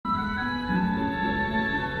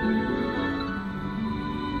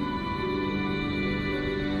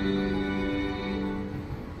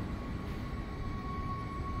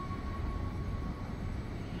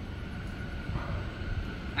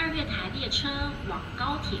月台列车往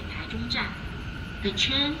高铁台中站。The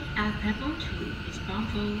train at Petron is bound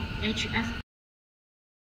for HF.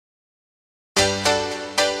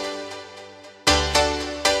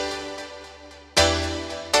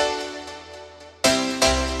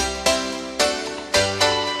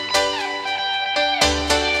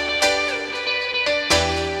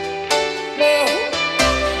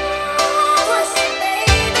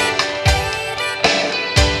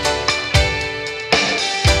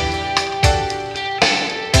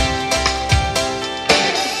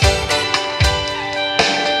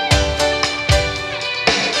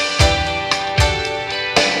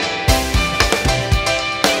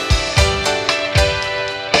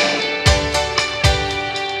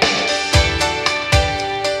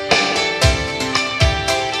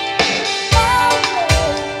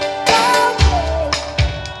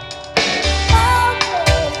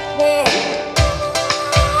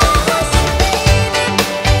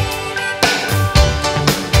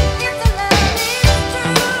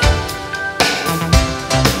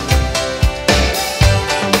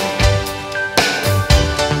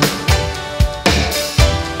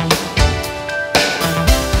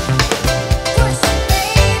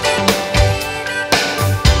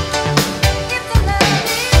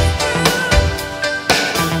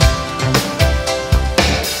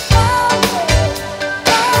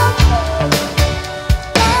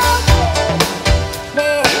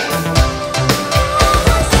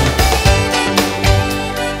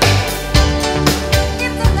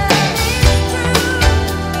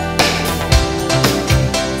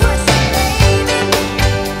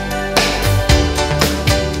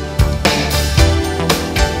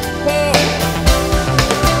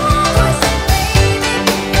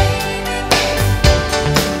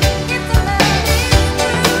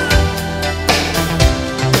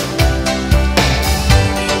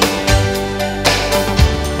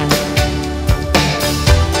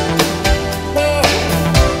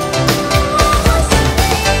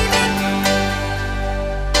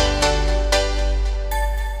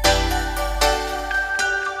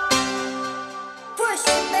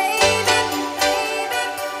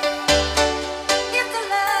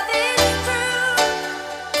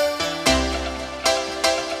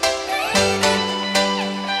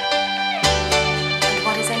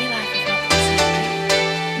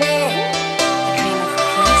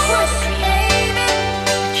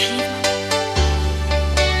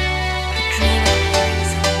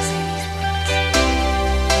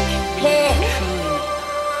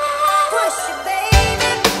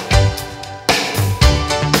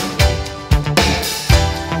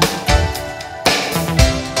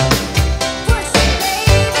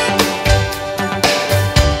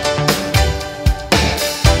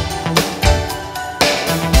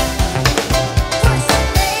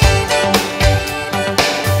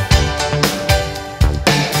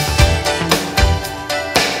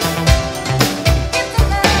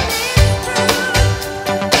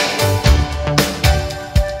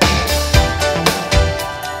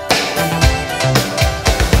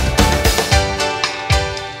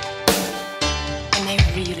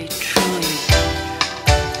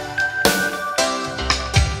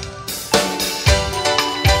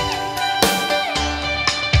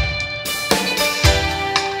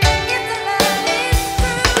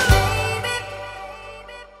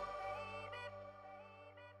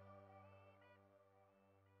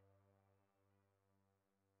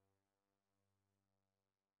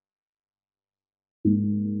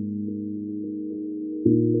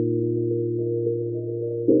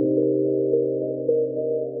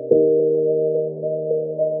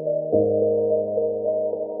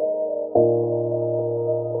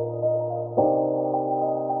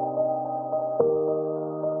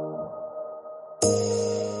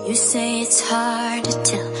 You say it's hard to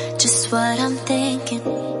tell just what I'm thinking.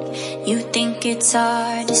 You think it's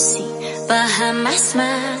hard to see behind my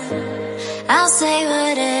smile. I'll say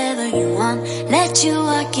whatever you want, let you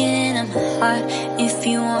walk into my heart if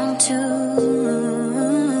you want to.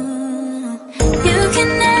 You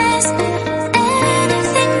can ask me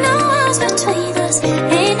anything, no walls between us,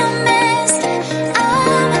 ain't no mess.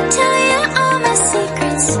 I'ma tell you all my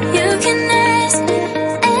secrets. You can ask me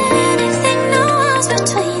anything, no walls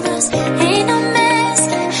between us, ain't no mess.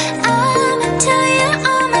 I'ma tell you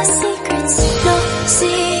all my secrets. No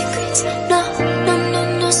secrets, no, no, no,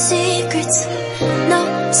 no secrets. No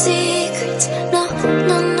secrets, no,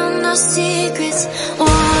 no, no, no secrets.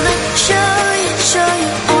 Wanna show you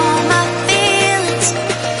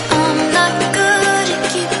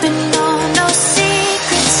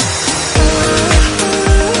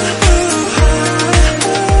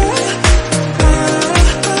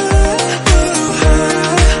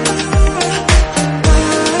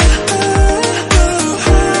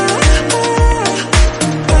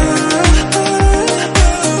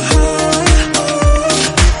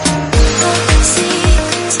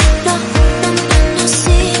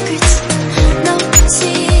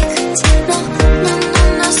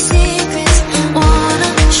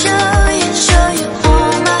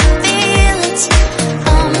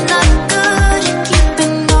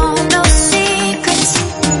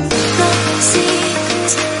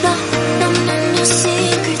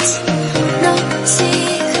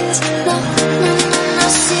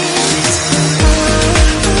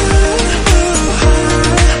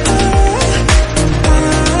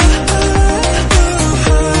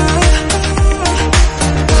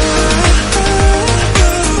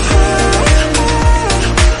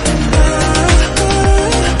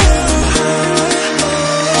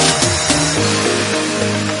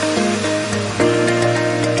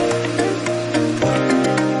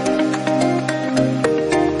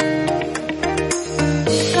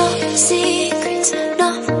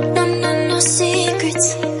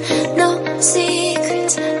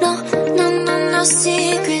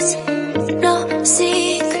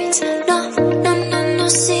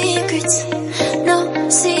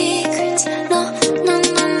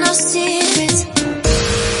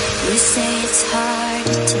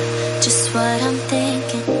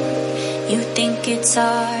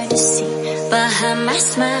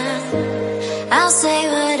smile. I'll say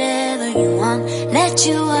whatever you want, let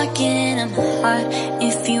you walk into my heart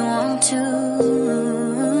if you want to.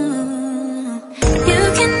 You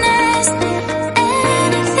can ask me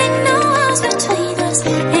anything, no walls between us,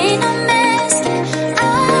 ain't no mess.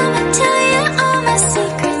 I'ma tell you all my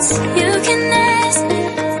secrets. You can ask me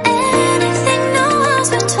anything, no walls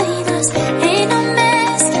between us, ain't no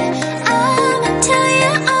mess. I'ma tell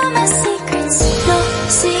you all my secrets. No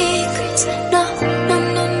secrets, no, no,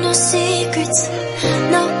 no, no secrets.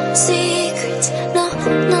 No secrets, no,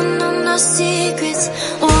 no, no, no secrets.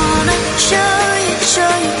 Wanna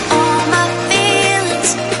show you all my feelings.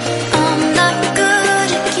 I'm not good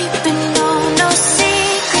at keeping no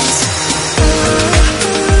secrets.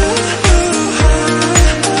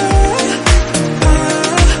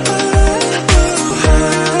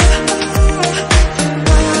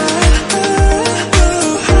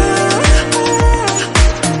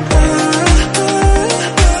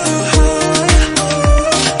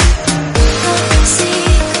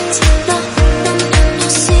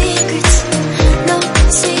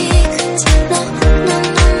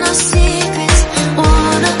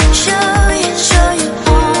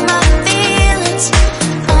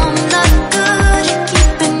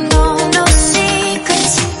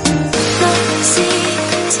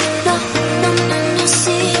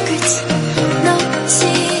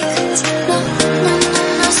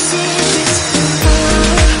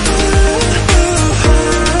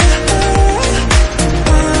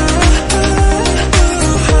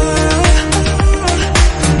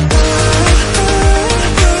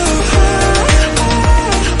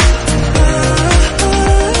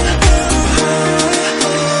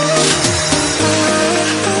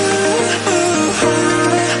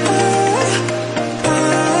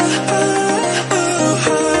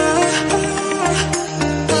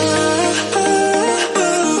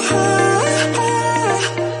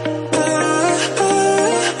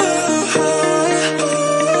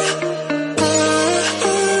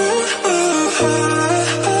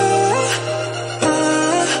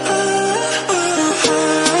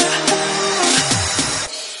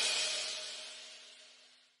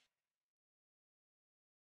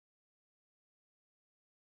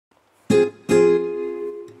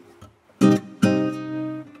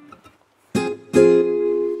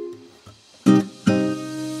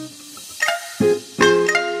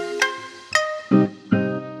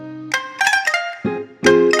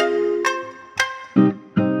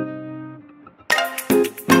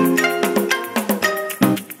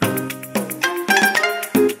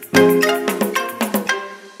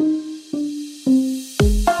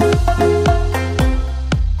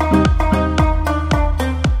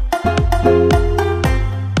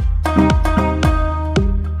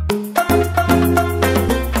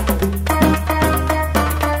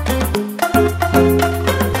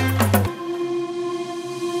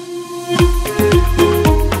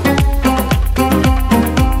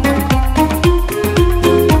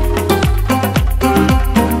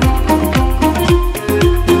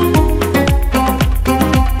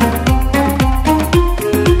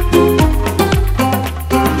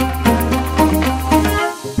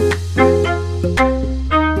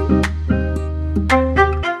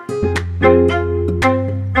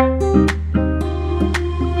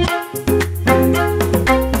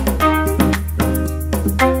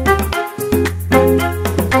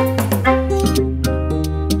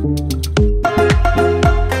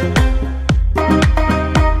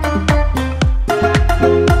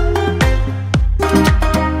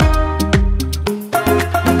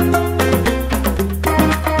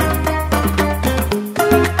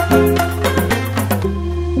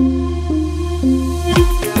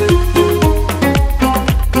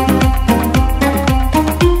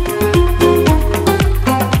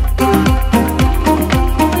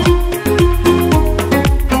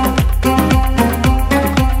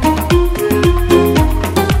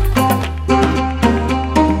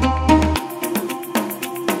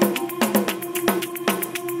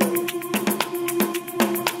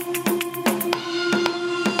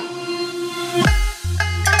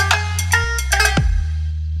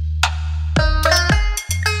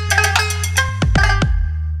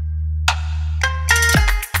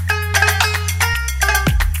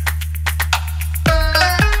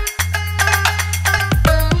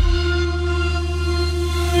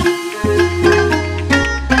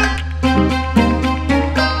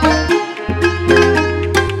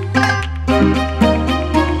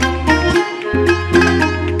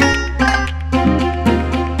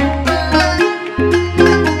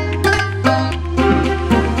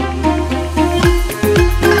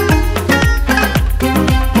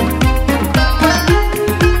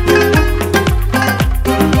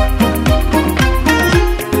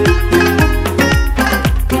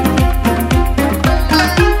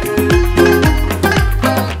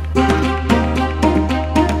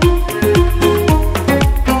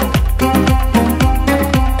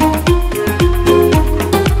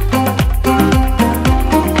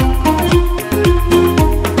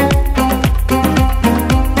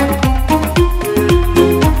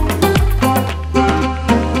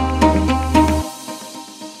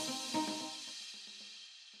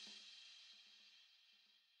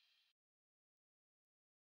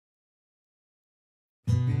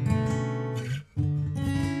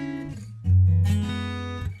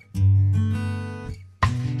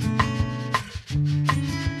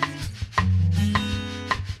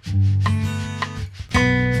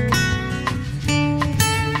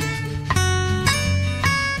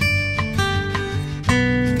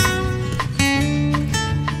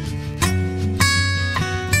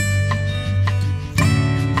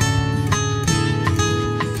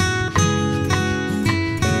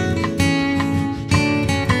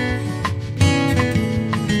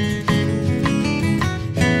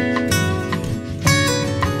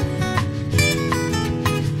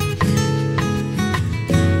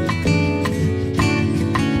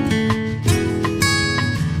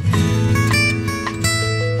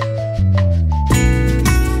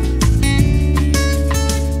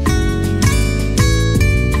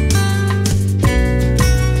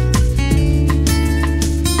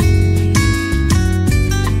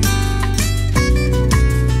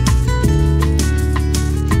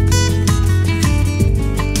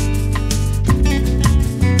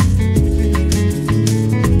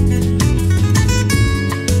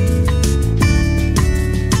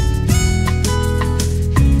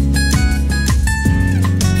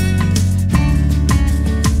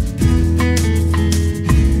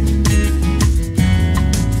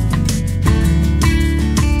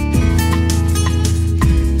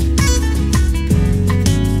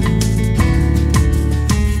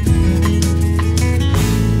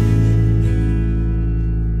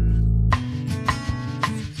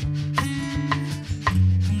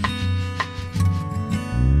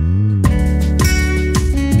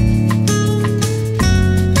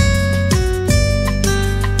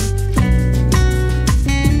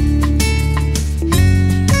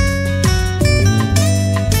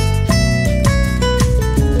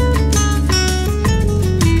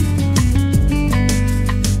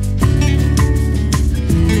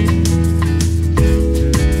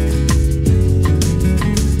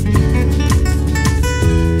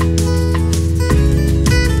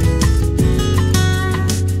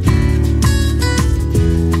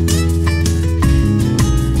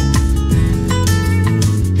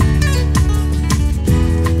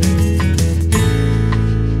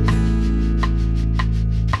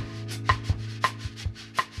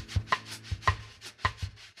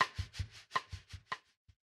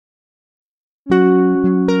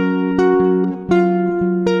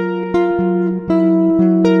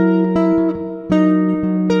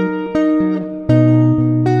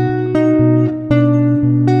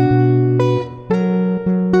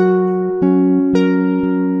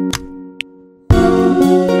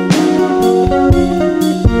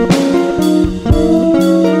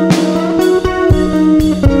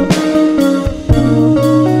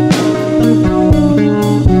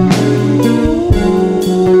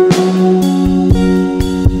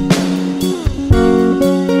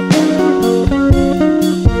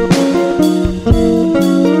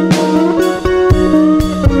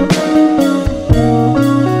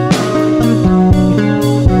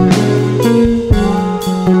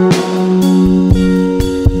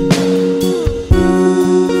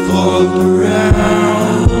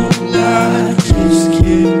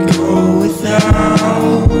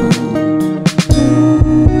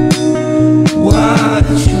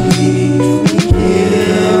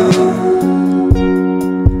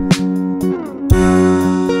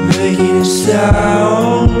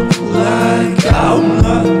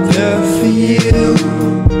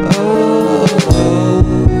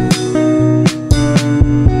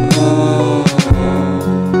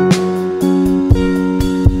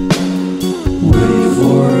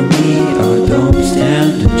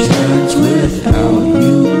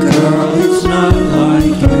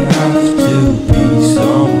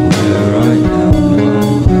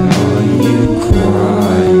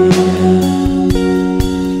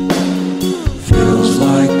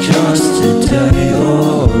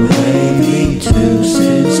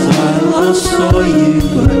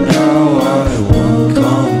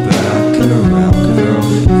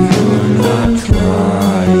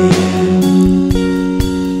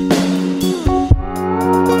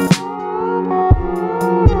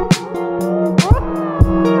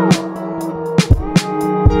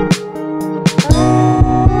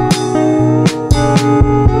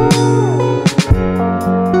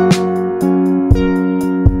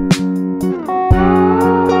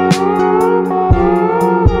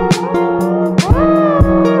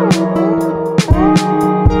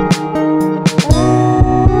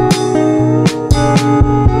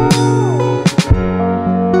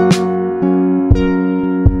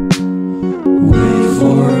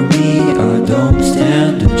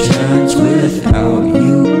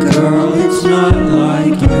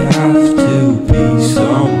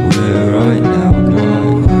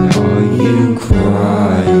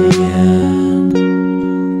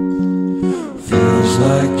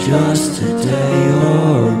 like just a day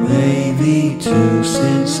or maybe two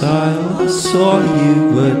since I last saw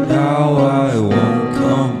you, but now I won't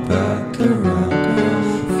come back around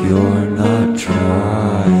if you're not trying.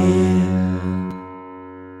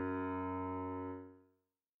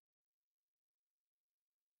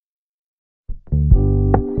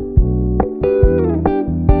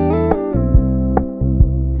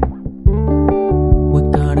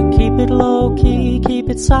 Low-key, keep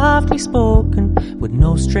it softly spoken, with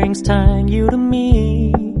no strings tying you to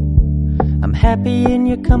me. I'm happy in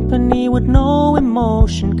your company with no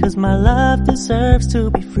emotion, 'cause my love deserves to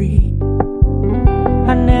be free.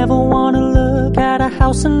 I never wanna look at a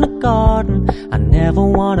house in the garden, I never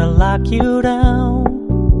wanna lock you down.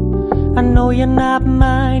 I know you're not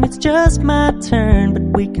mine, it's just my turn, but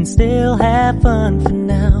we can still have fun for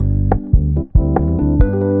now.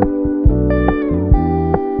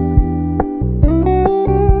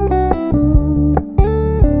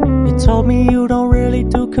 Told me you don't really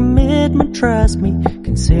do commitment, trust me,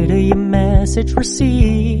 consider your message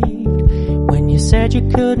received. When you said you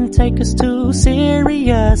couldn't take us too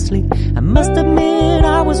seriously, I must admit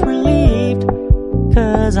I was relieved.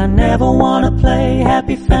 'Cause I never wanna play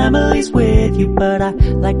happy families with you, but I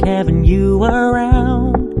like having you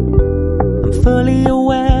around. I'm fully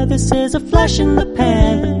aware this is a flash in the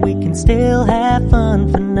pan, but we can still have fun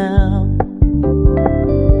for now.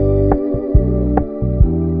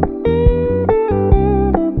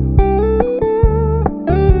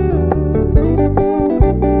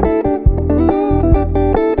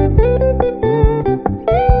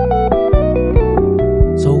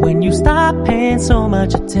 So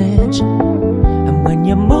much attention, and when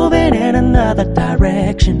you're moving in another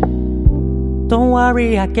direction, don't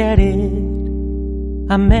worry, I get it.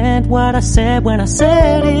 I meant what I said when I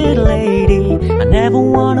said it, lady. I never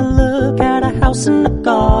wanna look at a house in the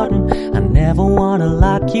garden, I never wanna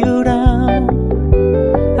lock you down.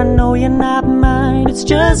 I know you're not mine, it's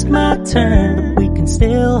just my turn, but we can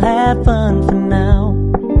still have fun for now.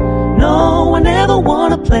 No, I never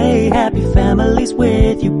wanna play happy families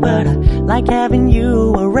with you, but I like having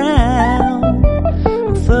you around.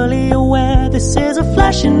 I'm fully aware this is a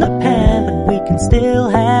flash in the pan, but we can still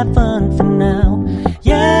have fun for now.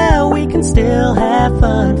 Yeah, we can still have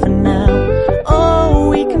fun for now. Oh,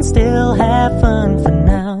 we can still have fun for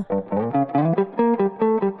now.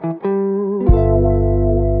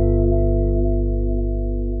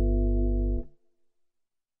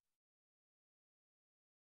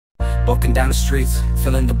 Walking down the streets,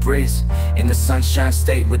 feeling the breeze, in the sunshine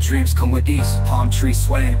state where dreams come with ease. Palm trees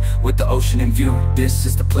swaying with the ocean in view. This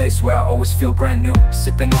is the place where I always feel brand new.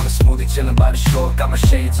 Sipping on a smoothie, chilling by the shore. Got my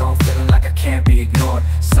shades on, feeling like I can't be ignored.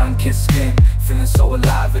 Sun-kissed skin, feeling so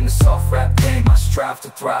alive in the soft rap game. I strive to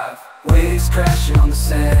thrive. Waves crashing on the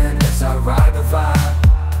sand as I ride the vibe.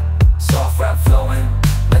 Soft rap flowing,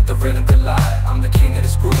 let the rhythm collide. I'm the king of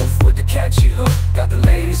this groove with the catchy hook. Got the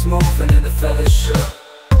ladies moving and the fellas shook.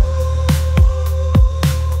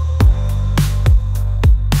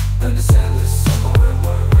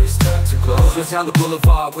 Down the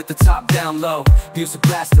boulevard with the top down low, music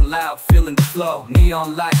blasting loud, feeling the flow.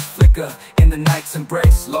 Neon lights flicker in the night's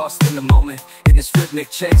embrace, lost in the moment in this rhythmic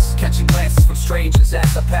chase. Catching glances from strangers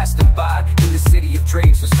as I pass them by, in the city of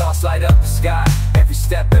dreams where stars light up the sky. Every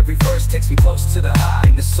step, every verse takes me close to the high,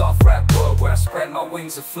 in the soft rap world where I spread my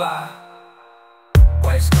wings and fly.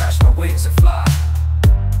 Waves crash, my wings and fly.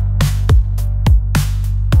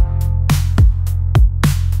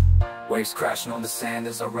 Waves crashing on the sand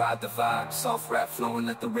as I ride the vibe. Soft rap flowing,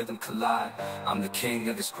 let the rhythm collide. I'm the king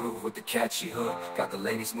of this groove with the catchy hook. Got the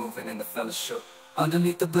ladies moving and the fellas shook.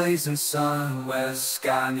 Underneath the blazing sun, where the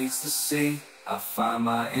sky meets the sea, I find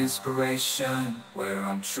my inspiration, where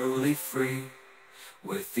I'm truly free.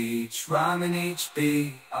 With each rhyme and each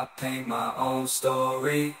beat, I paint my own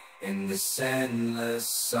story. In this endless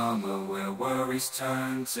summer where worries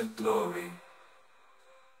turn to glory.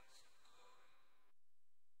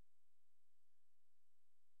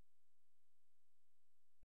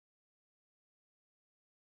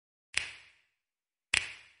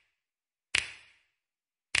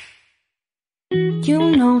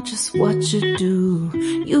 You know just what you do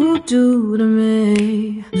to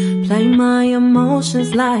me. Play my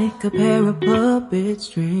emotions like a pair of puppet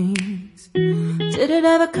strings. Did it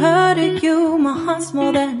ever occur to you my heart's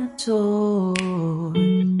more than a toy?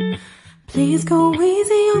 Please go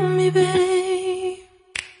easy on me, babe.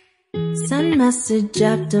 Send message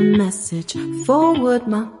after message, forward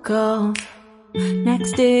my calls.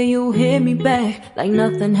 Next day you hit me back like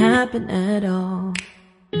nothing happened at all.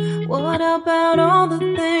 What about all the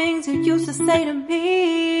things you used to say to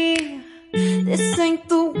me? This ain't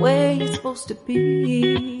the way it's supposed to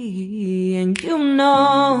be. And you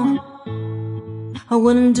know I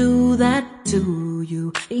wouldn't do that to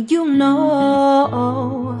you. You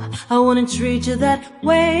know I wouldn't treat you that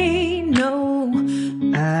way, no.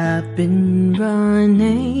 I've been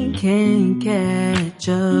running, can't catch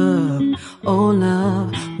up. Oh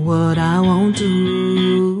love, what I won't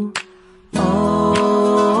do.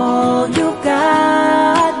 Oh, you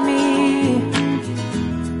got me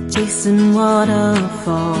chasing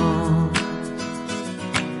waterfalls.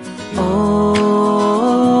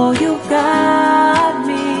 Oh, you got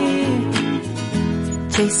me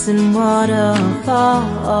chasing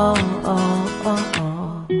waterfalls.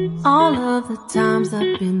 All of the times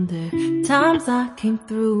I've been there, times I came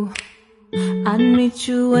through, I'd meet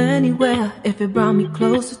you anywhere if it brought me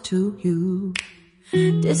closer to you.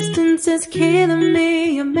 Distance is killing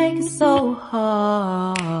me, you make it so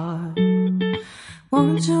hard.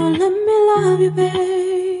 Won't you let me love you,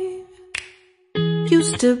 babe?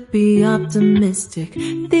 Used to be optimistic,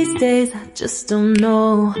 these days I just don't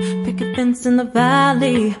know. Pick a fence in the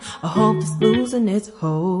valley, I hope it's losing its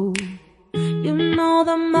hold. You know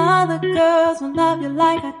them other girls won't love you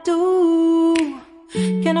like I do.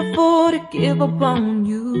 Can't afford to give up on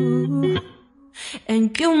you.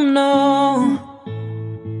 And you know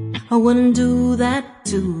I wouldn't do that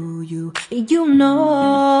to you. You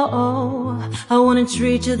know I wouldn't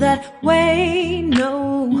treat you that way,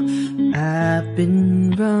 no. I've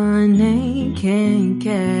been running, can't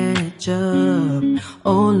catch up.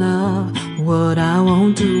 Oh love, what I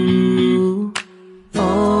won't do.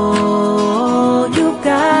 Oh, you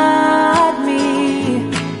got me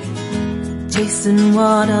chasing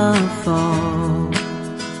waterfalls.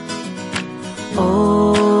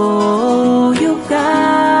 Oh, you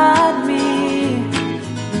got me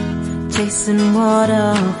chasing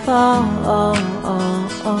waterfalls.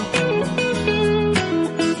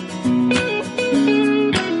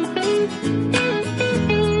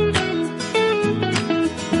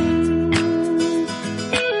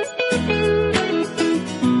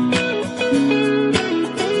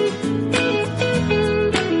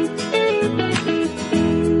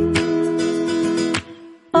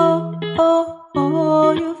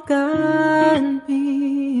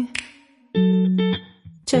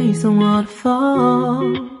 Chasing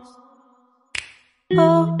waterfalls.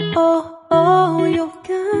 Oh, oh, oh, you've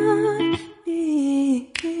got me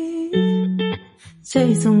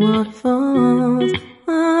chasing waterfalls.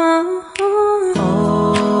 Oh,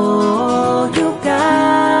 oh, you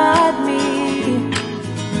got me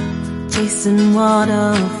chasing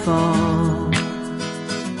waterfalls.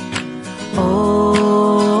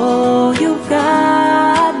 Oh, you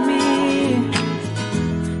got me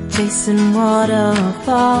chasing waterfalls.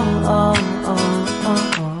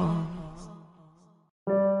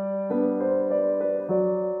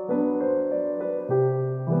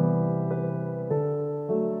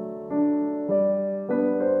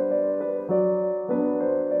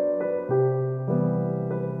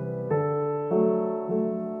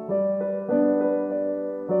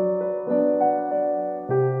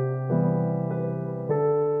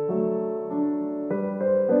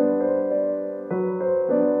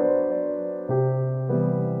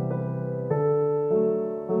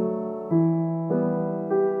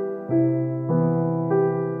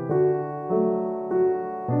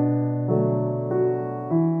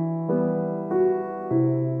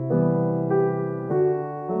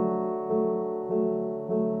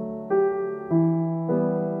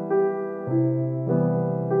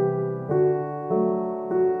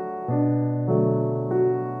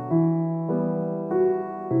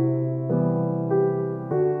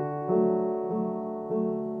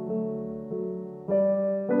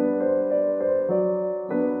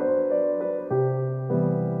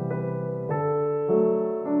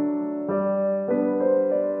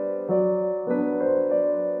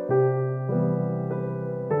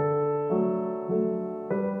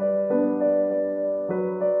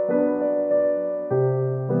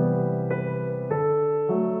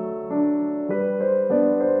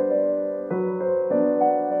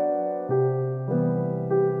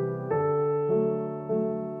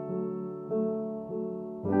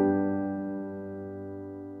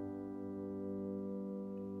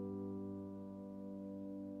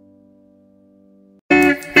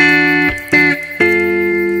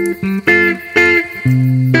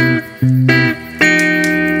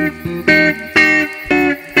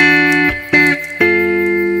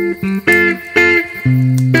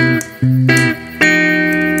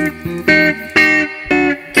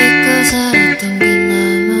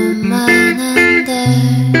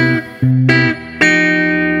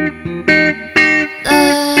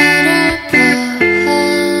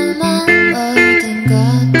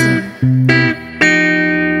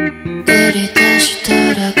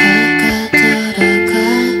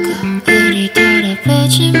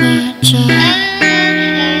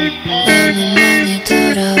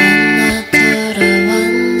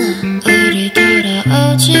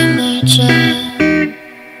 제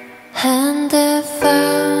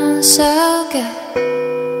핸드폰 속에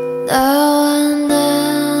너와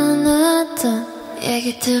나눴던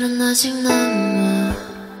얘기들은 아직 남아.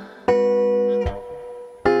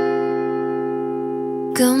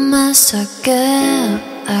 꿈에서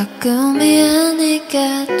깨어 꿈이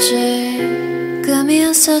아니겠지.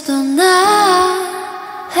 꿈이었어도 나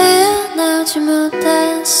헤어나오지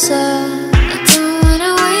못했어. I don't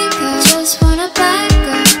wanna wake up, just wanna back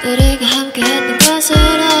up. 우리가 함께했던 것을 해.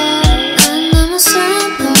 난 너무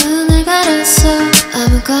슬퍼 눈을 가렸어.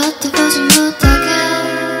 아무것도 보지 못하게.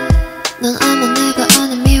 넌 아마 내가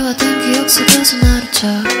아닌 미워둔 기억 속에서 나를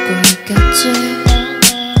찾고 있겠지.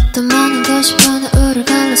 또 많은 것이 하나를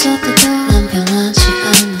갈라섰다고 난 변하지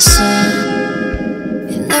않았어.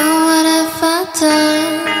 You know what have I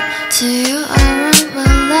done to you all of my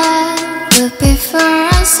life. But before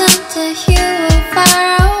I said that you were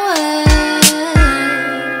far away.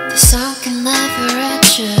 The song can never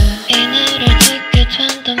reach you. 이 노래 듣게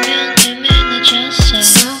된다면 예민해졌어. The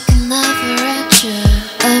song can never reach you.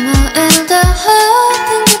 아무 일도 하던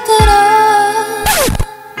그대로.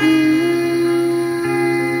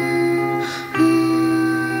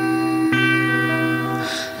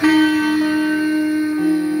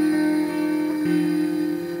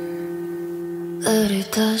 우리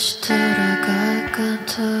다시 돌아갈까.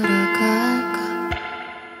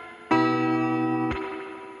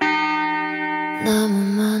 너무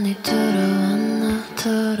많이 돌아왔나.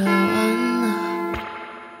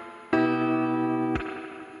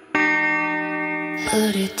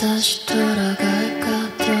 우리 다시 돌아갈까.